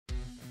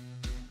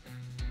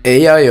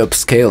AI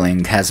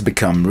upscaling has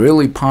become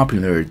really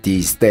popular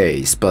these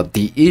days, but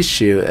the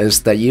issue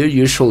is that you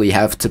usually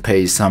have to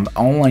pay some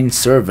online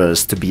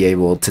service to be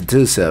able to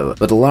do so,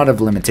 with a lot of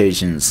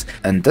limitations.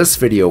 In this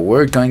video,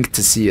 we're going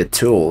to see a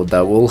tool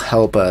that will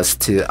help us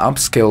to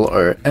upscale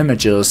our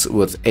images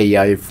with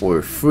AI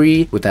for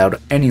free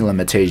without any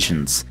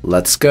limitations.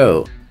 Let's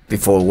go!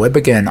 Before we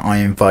begin,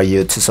 I invite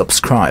you to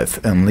subscribe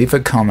and leave a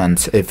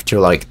comment if you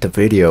liked the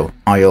video.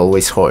 I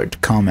always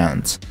heart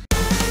comments.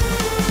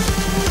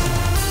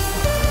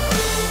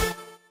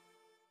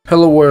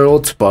 Hello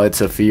world,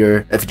 Bytes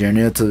here. If you're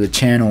new to the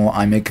channel,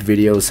 I make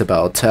videos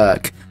about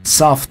tech,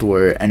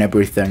 software, and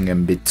everything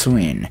in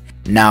between.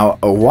 Now,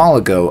 a while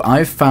ago,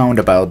 I found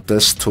about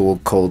this tool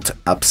called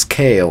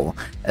Upscayl.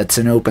 It's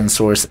an open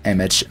source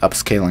image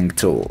upscaling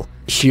tool.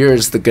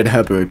 Here's the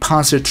GitHub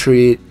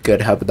repository,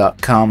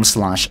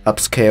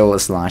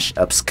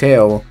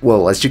 github.com/upscale/upscale.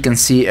 Well, as you can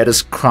see, it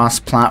is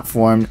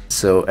cross-platform,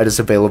 so it is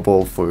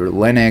available for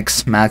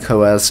Linux,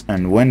 macOS,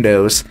 and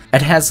Windows.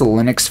 It has a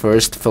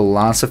Linux-first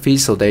philosophy,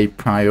 so they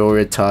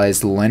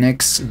prioritize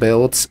Linux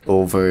builds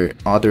over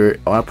other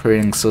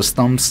operating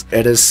systems.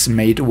 It is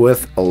made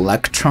with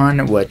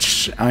Electron,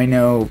 which I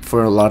know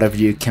for a lot of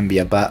you can be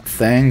a bad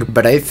thing,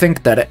 but I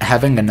think that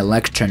having an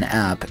Electron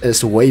app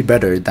is way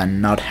better than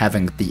not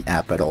having the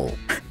app at all.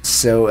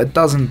 So it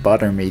doesn't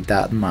bother me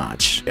that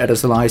much. It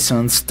is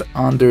licensed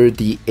under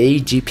the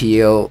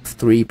AGPL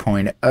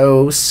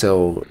 3.0,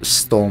 so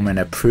Stallman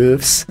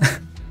approves.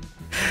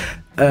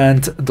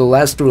 And the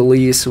last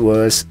release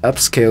was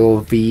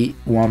Upscayl v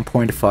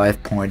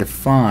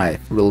 1.5.5,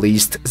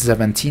 released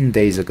 17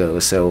 days ago,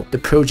 so the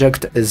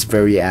project is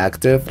very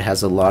active. It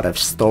has a lot of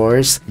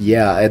stores.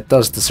 Yeah, it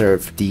does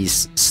deserve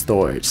these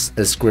stores.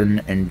 It's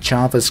written in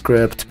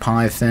JavaScript,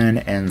 Python,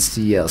 and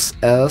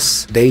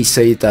CSS. They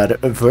say that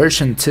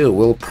version 2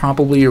 will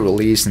probably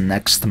release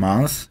next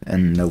month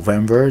in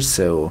November,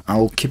 so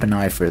I'll keep an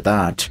eye for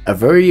that. A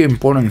very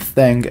important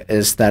thing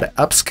is that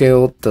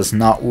Upscayl does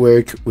not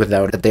work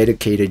without a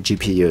dedicated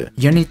GPU.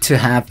 You need to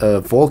have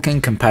a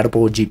Vulkan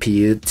compatible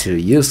GPU to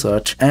use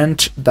it,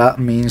 and that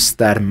means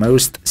that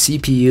most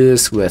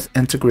CPUs with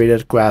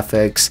integrated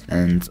graphics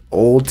and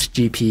old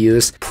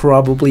GPUs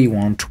probably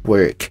won't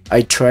work.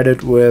 I tried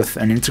it with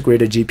an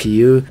integrated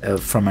GPU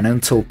from an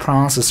Intel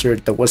processor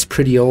that was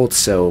pretty old,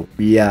 so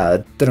yeah,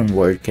 it didn't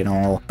work at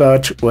all.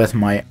 But with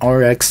my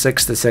RX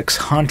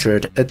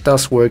 6600, it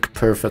does work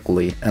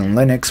perfectly. In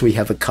Linux, we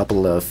have a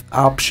couple of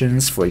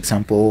options. For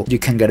example, you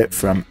can get it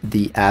from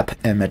the app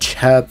image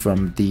hub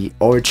from the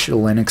Arch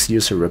Linux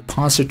user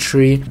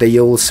repository. They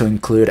also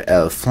include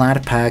a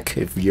Flatpak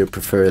if you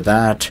prefer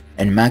that.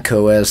 In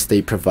macOS,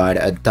 they provide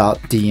a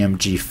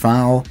 .dmg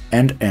file,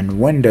 and in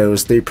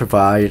Windows, they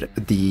provide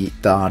the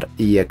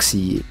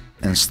 .exe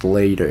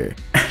installer.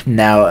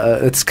 Now,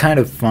 it's kind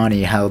of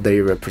funny how they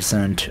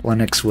represent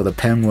Linux with a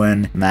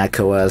penguin,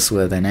 macOS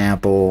with an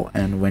apple,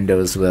 and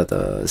Windows with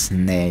a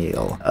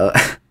snail.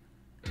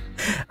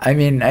 I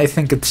mean, I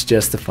think it's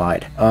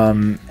justified.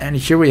 And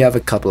here we have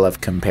a couple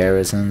of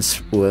comparisons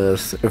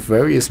with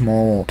very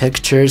small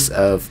pictures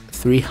of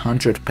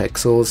 300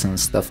 pixels and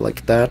stuff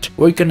like that.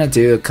 We're gonna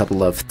do a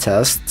couple of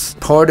tests.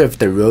 Part of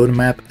the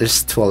roadmap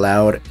is to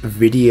allow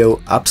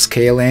video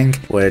upscaling,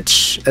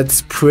 which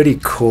it's pretty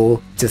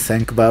cool to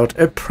think about.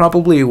 It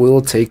probably will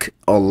take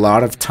a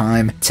lot of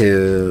time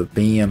to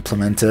be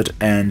implemented,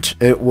 and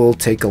it will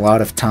take a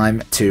lot of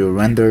time to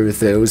render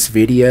those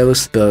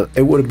videos, but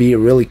it would be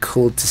really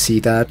cool to see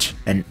that.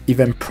 And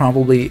even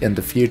probably in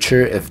the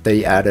future, if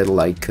they added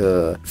like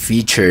a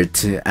feature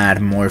to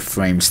add more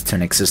frames to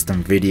an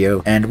existing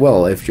video. And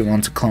well, if you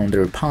want to clone the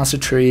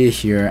repository,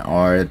 here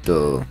are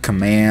the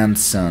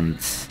commands and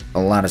a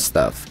lot of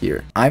stuff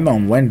here. I'm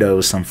on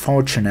Windows,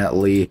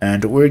 unfortunately,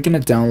 and we're gonna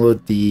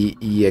download the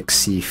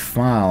exe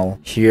file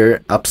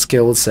here,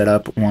 Upscayl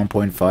setup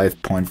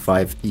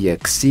 1.5.5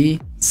 exe.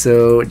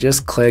 So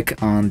just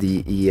click on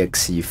the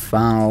exe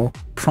file.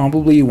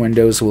 Probably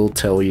Windows will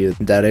tell you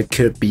that it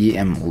could be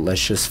a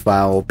malicious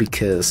file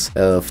because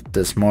of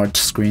the smart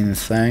screen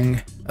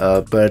thing,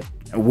 but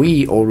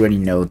we already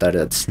know that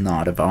it's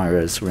not a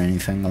virus or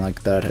anything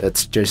like that.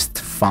 It's just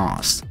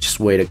fast. Just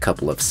wait a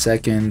couple of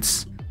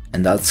seconds.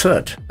 And that's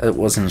it. It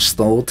was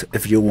installed.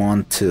 If you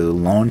want to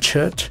launch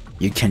it,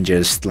 you can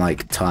just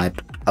like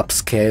type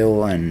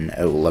Upscayl and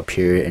it will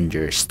appear in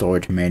your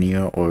start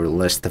menu or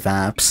list of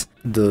apps.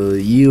 The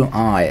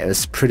UI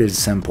is pretty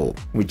simple.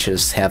 We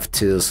just have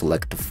to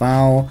select the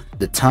file,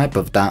 the type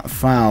of that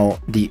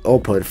file, the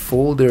output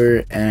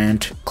folder,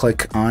 and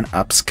click on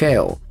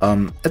Upscayl.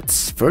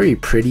 It's very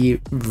pretty,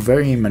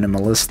 very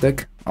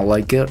minimalistic. I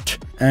like it.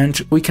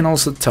 And we can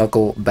also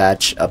toggle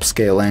batch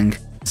upscaling.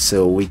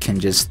 So we can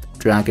just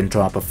drag and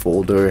drop a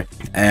folder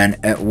and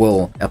it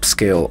will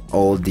upscale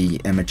all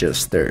the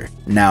images there.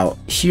 Now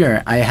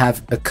here I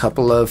have a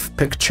couple of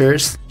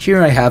pictures.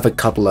 Here I have a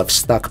couple of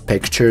stock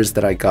pictures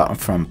that I got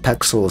from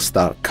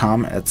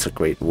pexels.com. It's a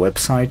great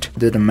website.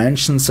 The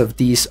dimensions of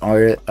these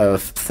are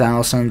of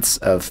thousands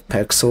of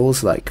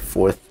pixels, like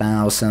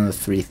 4,000,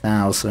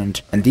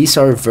 3,000, and these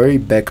are very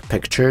big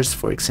pictures.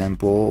 For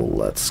example,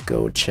 let's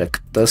go check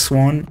this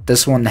one.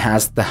 This one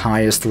has the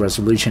highest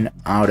resolution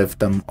out of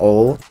them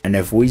all, and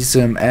if we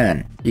zoom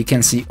in, you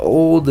can see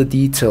all the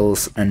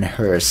details in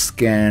her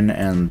skin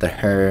and the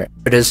hair.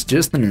 It is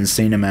just an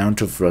insane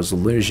amount of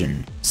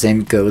resolution.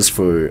 Same goes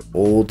for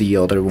all the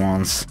other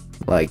ones,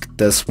 like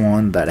this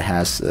one that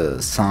has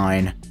a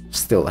sign,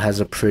 still has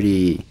a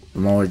pretty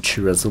large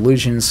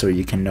resolution, so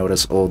you can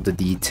notice all the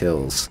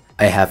details.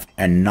 I have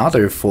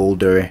another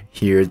folder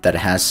here that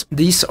has,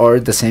 these are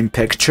the same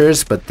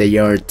pictures, but they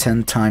are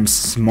 10 times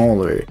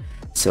smaller,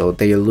 so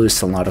they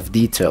lose a lot of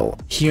detail.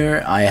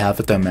 Here I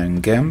have them in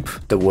GIMP.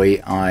 The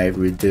way I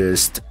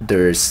reduced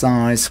their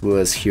size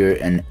was here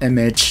in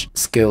image,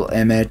 scale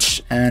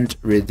image, and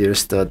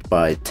reduced it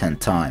by 10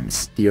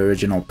 times. The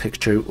original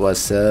picture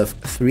was of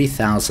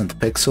 3000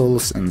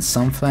 pixels and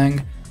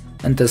something,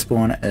 and this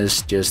one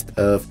is just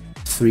of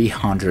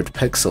 300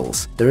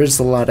 pixels. There is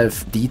a lot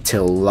of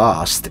detail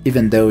lost,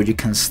 even though you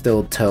can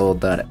still tell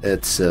that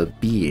it's a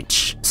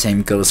beach.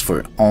 Same goes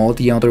for all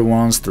the other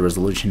ones. The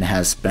resolution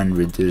has been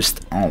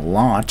reduced a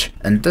lot,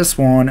 and this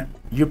one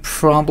you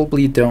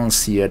probably don't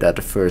see it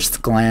at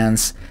first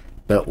glance,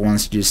 but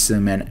once you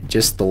zoom in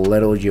just a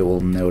little, you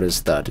will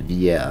notice that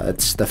yeah,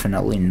 it's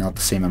definitely not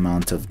the same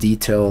amount of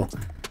detail.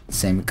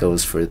 Same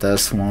goes for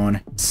this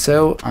one.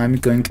 So I'm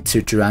going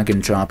to drag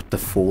and drop the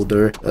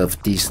folder of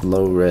these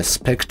low-res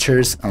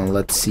pictures and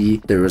let's see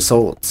the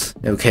results.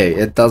 Okay,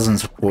 it doesn't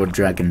support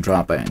drag and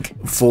dropping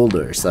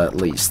folders, at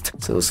least.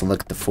 So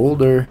select the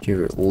folder,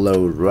 here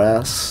low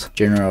res,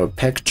 general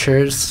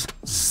pictures,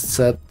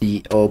 set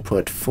the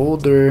output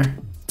folder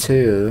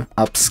to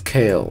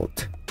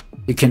upscaled.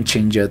 You can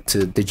change it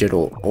to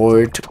digital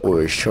art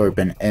or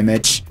sharpen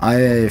image.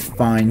 I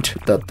find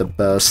that the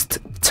best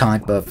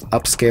type of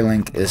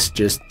upscaling is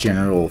just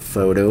general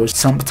photos.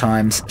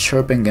 Sometimes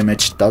sharpening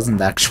image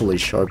doesn't actually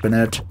sharpen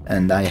it,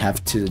 and I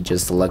have to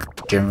just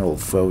select general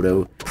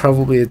photo.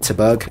 Probably it's a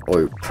bug,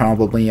 or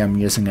probably I'm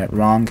using it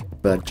wrong,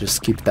 but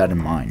just keep that in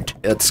mind.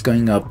 It's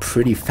going up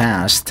pretty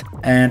fast,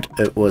 and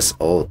it was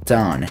all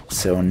done.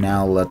 So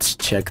now let's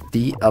check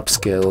the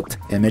upscaled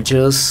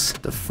images.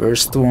 The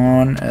first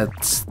one,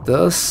 it's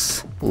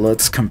this.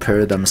 Let's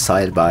compare them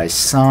side by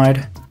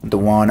side. The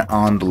one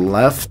on the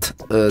left,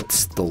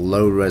 it's the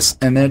low-res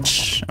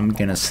image. I'm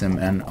gonna zoom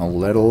in a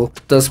little.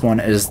 This one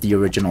is the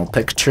original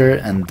picture,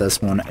 and this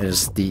one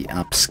is the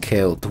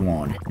upscaled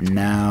one.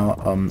 Now,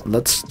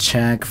 let's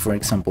check, for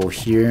example,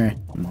 here,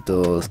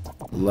 the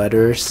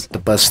letters. The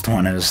best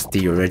one is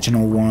the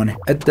original one.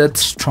 It did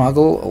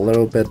struggle a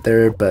little bit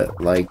there, but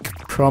like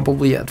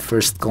probably at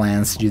first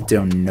glance you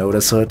don't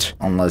notice it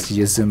unless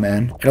you zoom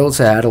in. It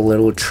also had a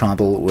little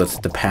trouble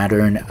with the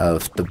pattern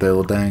of the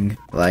building.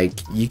 Like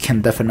you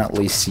can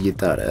definitely see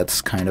that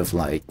it's kind of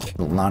like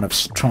a lot of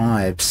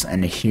stripes,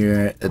 and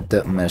here it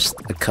did miss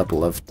a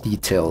couple of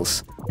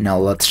details. Now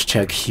let's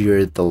check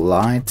here the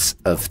lights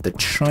of the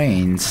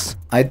trains.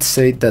 I'd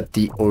say that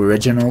the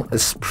original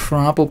is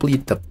probably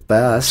the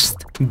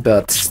best,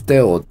 but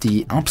still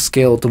the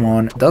upscaled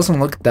one doesn't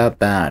look that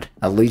bad,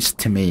 at least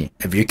to me.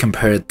 If you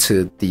compare it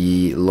to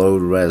the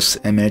low-res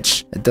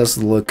image, it does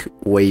look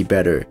way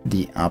better,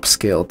 the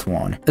upscaled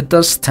one. It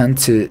does tend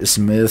to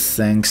smooth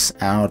things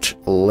out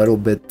a little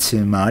bit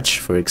too much.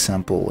 For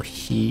example,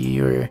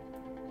 here,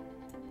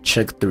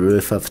 check the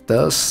roof of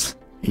this.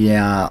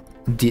 Yeah,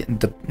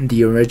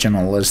 the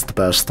original is the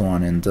best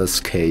one in this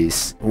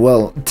case.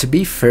 Well, to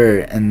be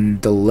fair,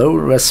 in the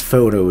low-res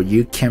photo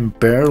you can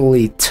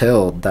barely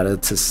tell that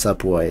it's a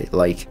subway.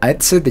 Like,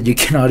 I'd say that you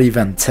cannot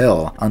even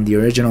tell. On the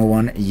original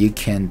one you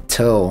can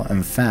tell.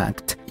 In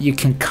fact, you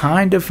can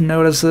kind of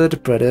notice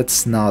it, but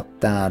it's not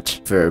that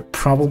fair.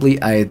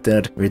 Probably I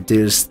did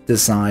reduce the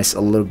size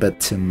a little bit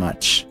too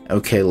much.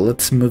 Okay,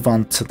 let's move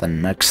on to the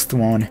next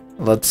one.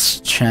 Let's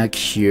check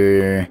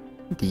here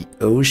the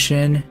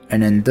ocean,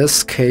 and in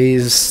this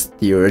case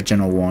the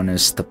original one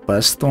is the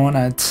best one,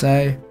 I'd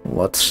say.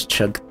 Let's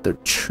check the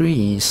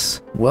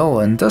trees. Well,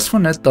 in this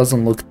one it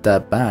doesn't look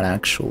that bad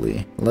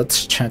actually.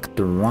 Let's check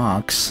the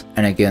rocks,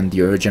 and again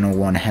the original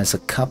one has a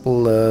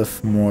couple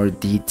of more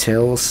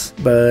details,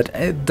 but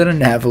it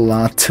didn't have a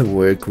lot to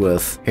work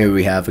with. Here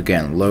we have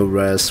again low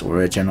res,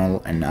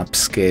 original, and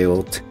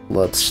upscaled.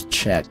 Let's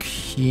check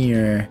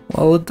here.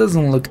 Well, it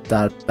doesn't look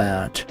that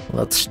bad.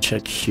 Let's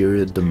check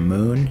here the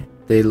moon.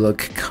 They look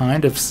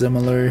kind of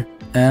similar,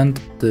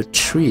 and the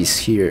trees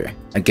here.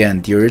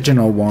 Again, the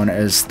original one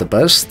is the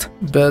best,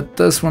 but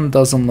this one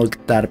doesn't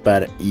look that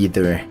bad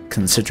either,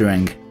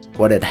 considering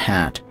what it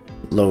had.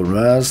 low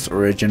res,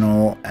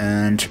 original,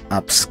 and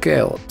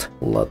upscaled.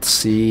 Let's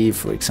see,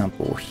 for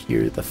example,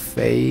 here the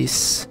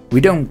face.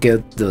 We don't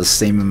get the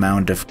same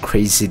amount of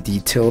crazy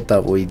detail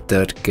that we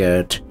did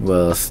get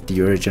with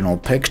the original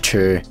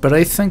picture, but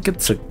I think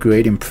it's a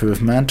great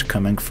improvement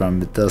coming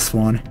from this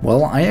one.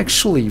 Well, I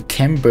actually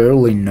can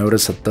barely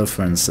notice a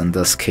difference in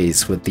this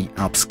case with the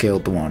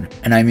upscaled one.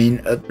 And I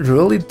mean, it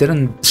really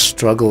didn't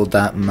struggle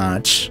that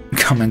much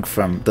coming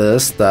from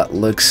this that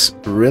looks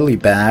really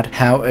bad,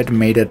 how it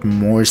made it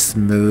more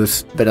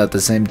smooth, but at the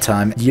same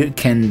time, you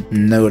can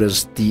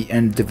notice the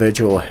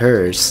individual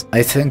hairs.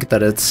 I think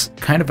that it's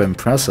kind of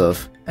impressive.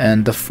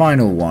 And the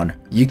final one,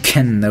 you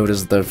can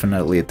notice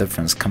definitely a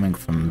difference coming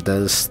from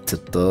this to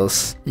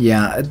this.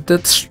 Yeah, it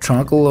did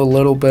struggle a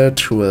little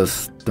bit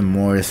with the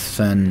more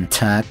thin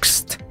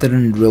text.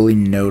 Didn't really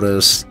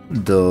notice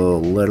the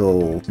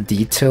little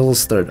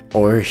details that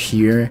are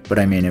here, but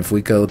I mean, if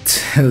we go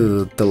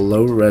to the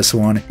low res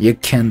one, you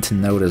can't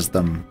notice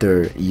them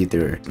there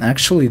either.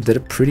 Actually did a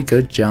pretty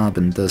good job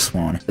in this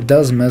one. It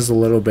does miss a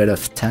little bit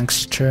of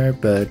texture,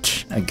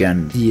 but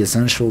again, the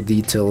essential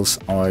details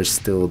are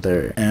still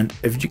there. And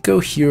if you go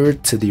here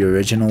to the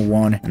original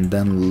one and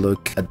then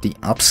look at the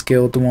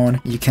upscaled one,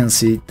 you can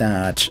see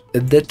that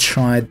it did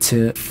try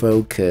to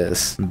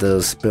focus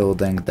this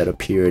building that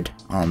appeared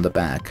on the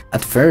back.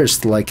 At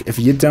first, like, if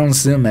you don't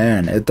zoom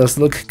in, it does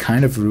look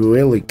kind of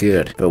really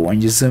good, but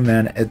when you zoom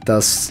in, it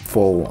does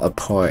fall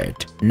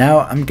apart. Now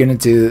I'm gonna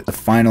do the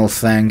final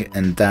thing,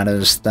 and that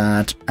is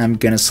that I'm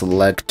gonna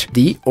select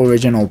the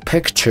original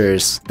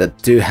pictures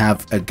that do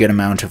have a good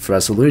amount of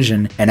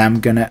resolution, and I'm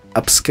gonna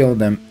upscale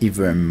them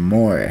even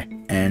more.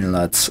 And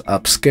let's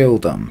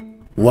upscale them.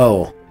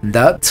 Whoa,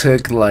 that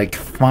took like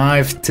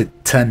 5 to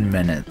 10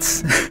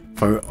 minutes.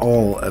 For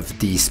all of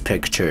these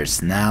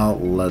pictures. Now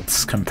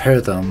let's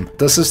compare them.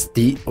 This is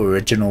the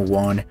original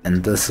one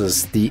and this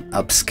is the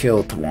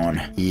upscaled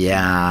one.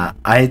 Yeah,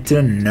 I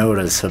didn't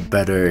notice a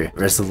better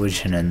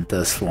resolution in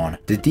this one.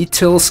 The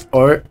details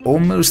are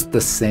almost the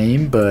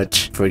same,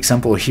 but for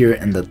example here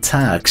in the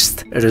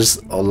text, it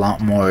is a lot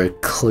more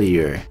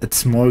clear.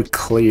 It's more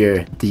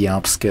clear, the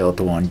upscaled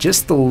one,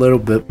 just a little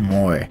bit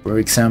more. For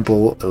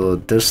example,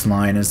 this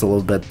line is a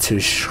little bit too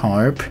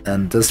sharp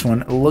and this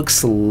one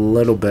looks a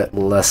little bit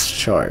less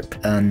sharp.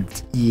 And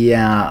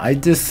yeah, I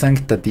do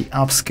think that the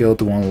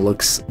upscaled one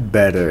looks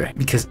better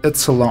because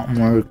it's a lot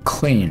more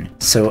clean.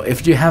 So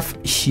if you have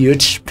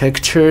huge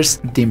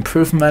pictures, the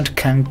improvement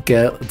can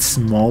get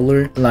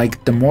smaller.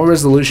 Like, the more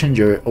resolution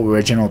your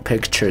original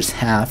pictures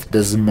have,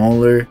 the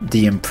smaller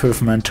the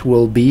improvement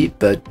will be,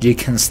 but you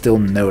can still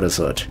notice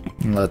it.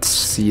 Let's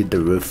see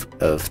the roof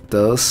of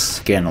this.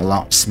 Again, a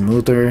lot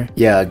smoother.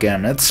 Yeah,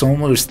 again, it's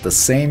almost the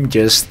same,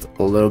 just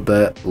a little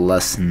bit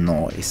less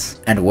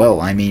noise. And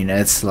well, I mean,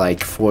 it's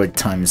like 4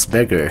 times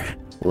bigger.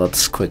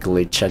 Let's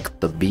quickly check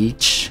the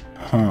beach.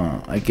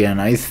 Again,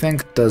 I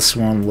think this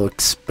one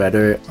looks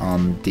better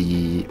on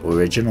the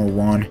original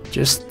one.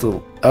 Just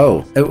the...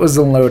 Oh, it was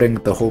unloading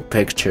the whole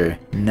picture.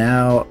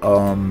 Now,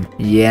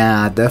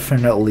 yeah,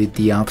 definitely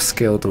the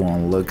upscaled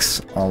one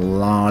looks a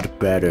lot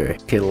better.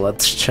 Okay,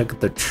 let's check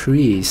the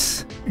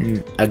trees.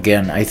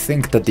 Again, I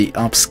think that the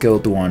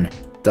upscaled one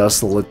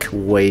does look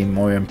way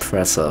more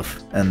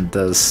impressive in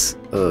this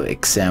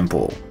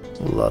example.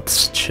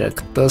 Let's check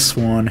this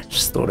one,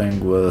 starting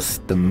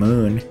with the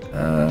moon.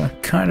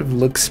 Kind of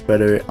looks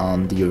better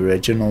on the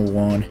original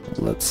one.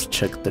 Let's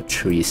check the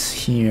trees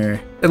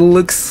here. It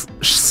looks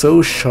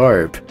so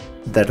sharp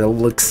that it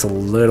looks a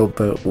little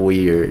bit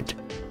weird.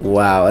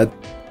 Wow,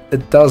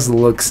 it does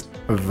look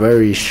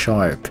very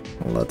sharp.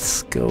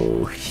 Let's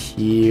go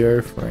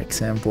here, for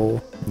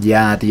example.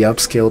 Yeah, the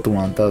upscaled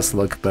one does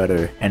look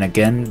better. And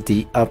again,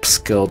 the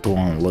upscaled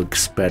one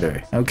looks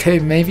better. Okay,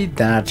 maybe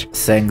that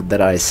thing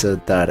that I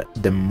said that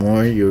the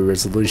more your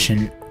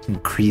resolution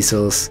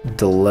increases,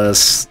 the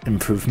less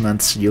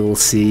improvements you'll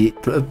see,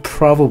 it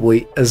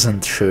probably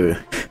isn't true.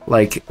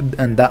 Like,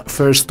 in that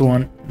first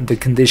one, the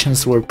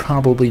conditions were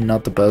probably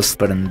not the best,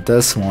 but in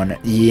this one,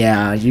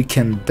 yeah, you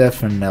can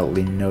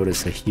definitely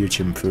notice a huge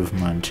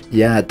improvement.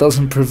 Yeah, it does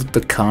improve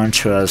the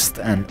contrast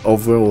and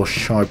overall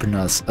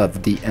sharpness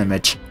of the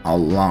image a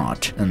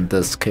lot in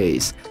this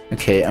case.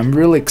 Okay, I'm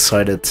really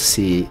excited to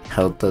see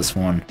how this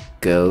one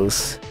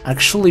goes.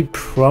 Actually,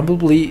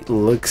 probably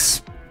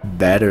looks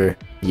better,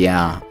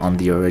 yeah, on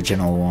the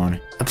original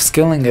one.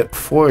 Upscaling it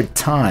 4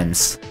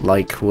 times,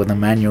 like with a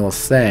manual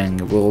thing,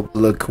 will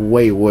look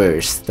way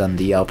worse than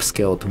the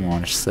upscaled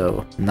one,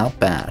 so not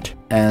bad.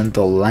 And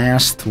the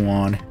last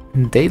one,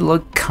 they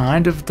look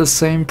kind of the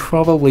same.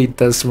 Probably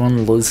this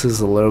one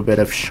loses a little bit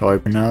of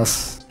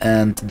sharpness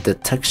and the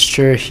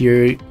texture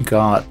here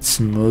got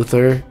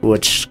smoother,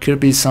 which could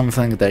be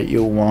something that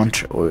you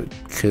want or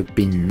could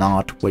be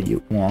not what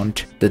you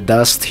want. The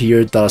dust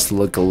here does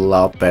look a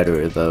lot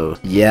better though.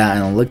 Yeah,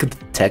 and look at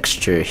the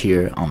texture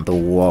here on the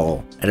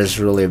wall. It is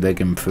really a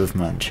big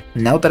improvement.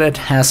 Now that it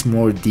has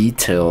more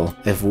detail,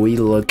 if we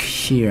look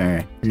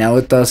here, now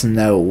it does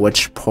know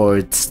which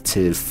parts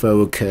to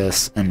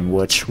focus and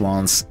which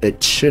ones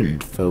it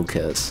shouldn't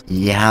focus.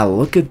 Yeah,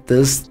 look at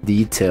this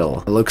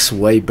detail. It looks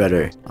way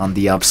better on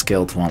the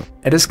upscaled one.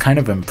 It is kind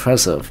of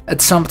impressive.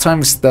 It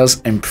sometimes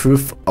does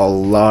improve a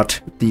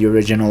lot the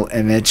original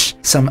image.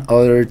 Some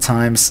other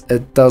times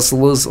it does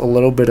lose a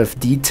little bit of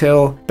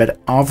detail, but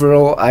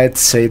overall I'd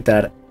say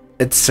that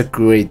it's a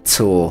great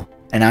tool.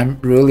 And I'm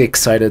really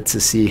excited to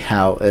see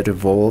how it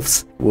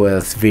evolves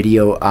with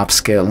video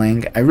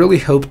upscaling. I really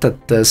hope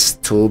that this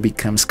tool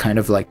becomes kind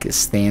of like a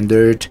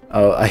standard.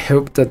 I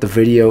hope that the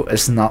video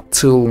is not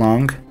too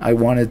long. I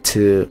wanted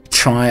to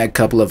try a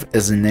couple of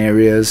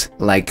scenarios,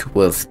 like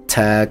with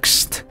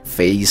text,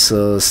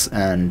 faces,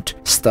 and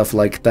stuff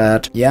like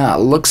that. Yeah, it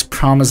looks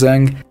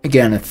promising.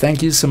 Again,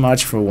 thank you so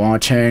much for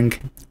watching.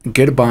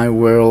 Goodbye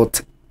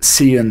world.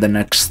 See you in the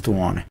next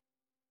one.